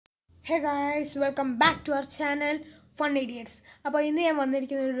Hey guys, welcome back to our channel Fun Idiots. അപ്പോൾ ഇന്ന് ഞാൻ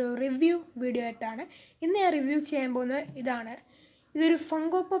വന്നിരിക്കുന്ന ഒരു റിവ്യൂ വീഡിയോ ആയിട്ടാണ്. ഇന്ന് ഞാൻ റിവ്യൂ ചെയ്യാൻ പോകുന്നത് ഇതാണ്. ഇതൊരു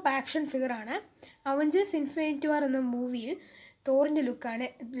ഫങ്കോ പോപ്പ് ആക്ഷൻ ഫിഗർ ആണ്. അവഞ്ചേഴ്സ് ഇൻഫിനിറ്റി വാർ എന്ന മൂവിയിൽ തോറിൻ്റെ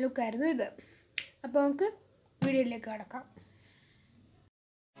ലുക്കായിരുന്നു ഇത്. അപ്പോൾ നമുക്ക് വീഡിയോയിലേക്ക് കടക്കാം.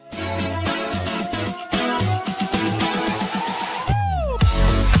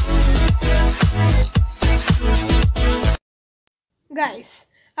 ഗൈസ്,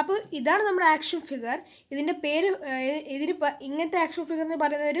 അപ്പോൾ ഇതാണ് നമ്മുടെ ആക്ഷൻ ഫിഗർ. ഇതിൻ്റെ പേര് ഇങ്ങനത്തെ ആക്ഷൻ ഫിഗർ എന്ന്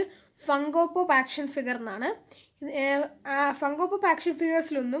പറയുന്നത് ഒരു ഫങ്കോ പോപ്പ് ആക്ഷൻ ഫിഗർ എന്നാണ്. ഫങ്കോ പോപ്പ് ആക്ഷൻ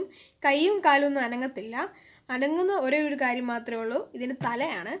ഫിഗേഴ്സിലൊന്നും കൈയും കാലും ഒന്നും അനങ്ങത്തില്ല. അനങ്ങുന്ന ഒരേ ഒരു കാര്യം മാത്രമേ ഉള്ളൂ, ഇതിൻ്റെ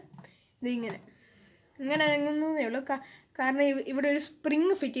തലയാണ്. ഇങ്ങനെ അനങ്ങുന്നതേ ഉള്ളൂ. കാരണം ഇവിടെ ഒരു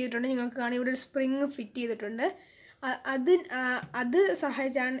സ്പ്രിങ് ഫിറ്റ് ചെയ്തിട്ടുണ്ട്. നിങ്ങൾക്ക് കാണാം, ഇവിടെ ഒരു സ്പ്രിങ് ഫിറ്റ് ചെയ്തിട്ടുണ്ട്. അത്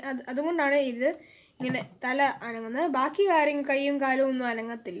സഹായിച്ചാണ്, അതുകൊണ്ടാണ് ഇത് ഇങ്ങനെ തല അനങ്ങുന്നത്. ബാക്കി കാര്യങ്ങൾ കൈയും കാലും ഒന്നും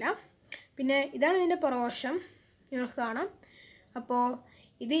അനങ്ങത്തില്ല. പിന്നെ ഇതാണ് ഇതിൻ്റെ പുറവശം, നിങ്ങൾക്ക് കാണാം. അപ്പോൾ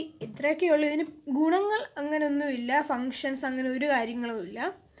ഇത് ഇത്രയൊക്കെയുള്ളൂ. ഇതിന് ഗുണങ്ങൾ അങ്ങനെയൊന്നുമില്ല, ഫങ്ഷൻസ് അങ്ങനെ ഒരു കാര്യങ്ങളുമില്ല.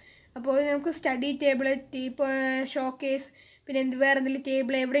 അപ്പോൾ നമുക്ക് സ്റ്റഡി ടേബിൾ, ഷോക്കേസ്, പിന്നെ വേറെ എന്തെങ്കിലും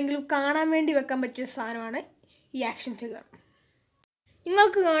ടേബിൾ എവിടെയെങ്കിലും കാണാൻ വേണ്ടി വെക്കാൻ പറ്റിയ സാധനമാണ് ഈ ആക്ഷൻ ഫിഗർ.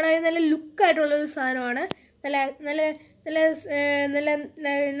 നിങ്ങൾക്ക് കാണാൻ നല്ല ലുക്കായിട്ടുള്ളൊരു സാധനമാണ്.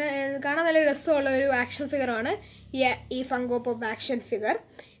 കാണാൻ നല്ല രസമുള്ള ഒരു ആക്ഷൻ ഫിഗറാണ് ഈ ഫങ്കോ പോപ്പ് ആക്ഷൻ ഫിഗർ.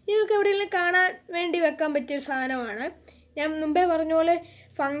 നിങ്ങൾക്ക് എവിടെയെങ്കിലും കാണാൻ വേണ്ടി വെക്കാൻ പറ്റിയൊരു സാധനമാണ്. ഞാൻ മുമ്പേ പറഞ്ഞ പോലെ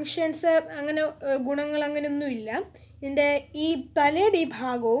ഫങ്ഷൻസ് അങ്ങനെ ഗുണങ്ങൾ അങ്ങനെയൊന്നുമില്ല. ഇതിൻ്റെ ഈ തലയുടെ ഈ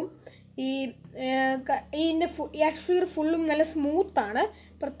ഭാഗവും ഈ ആക്ഷൻ ഫിഗർ ഫുള്ളും നല്ല സ്മൂത്താണ്.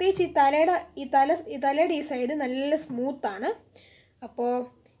 പ്രത്യേകിച്ച് ഈ തലയുടെ ഈ സൈഡ് നല്ല സ്മൂത്താണ്. അപ്പോൾ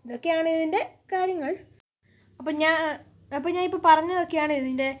ഇതൊക്കെയാണ് ഇതിൻ്റെ കാര്യങ്ങൾ. അപ്പോൾ ഞാൻ ഇപ്പോൾ പറഞ്ഞതൊക്കെയാണ്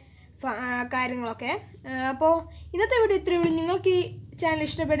ഇതിൻ്റെ കാര്യങ്ങളൊക്കെ. അപ്പോൾ ഇന്നത്തെ വീഡിയോ ഇത്രയേ ഉള്ളൂ. നിങ്ങൾക്ക് ഈ ചാനൽ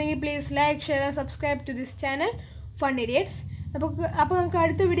ഇഷ്ടപ്പെട്ടെങ്കിൽ please like, share, subscribe to this channel fun idiots. അപ്പോൾ നമുക്ക്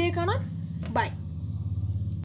അടുത്ത വീഡിയോ കാണാം.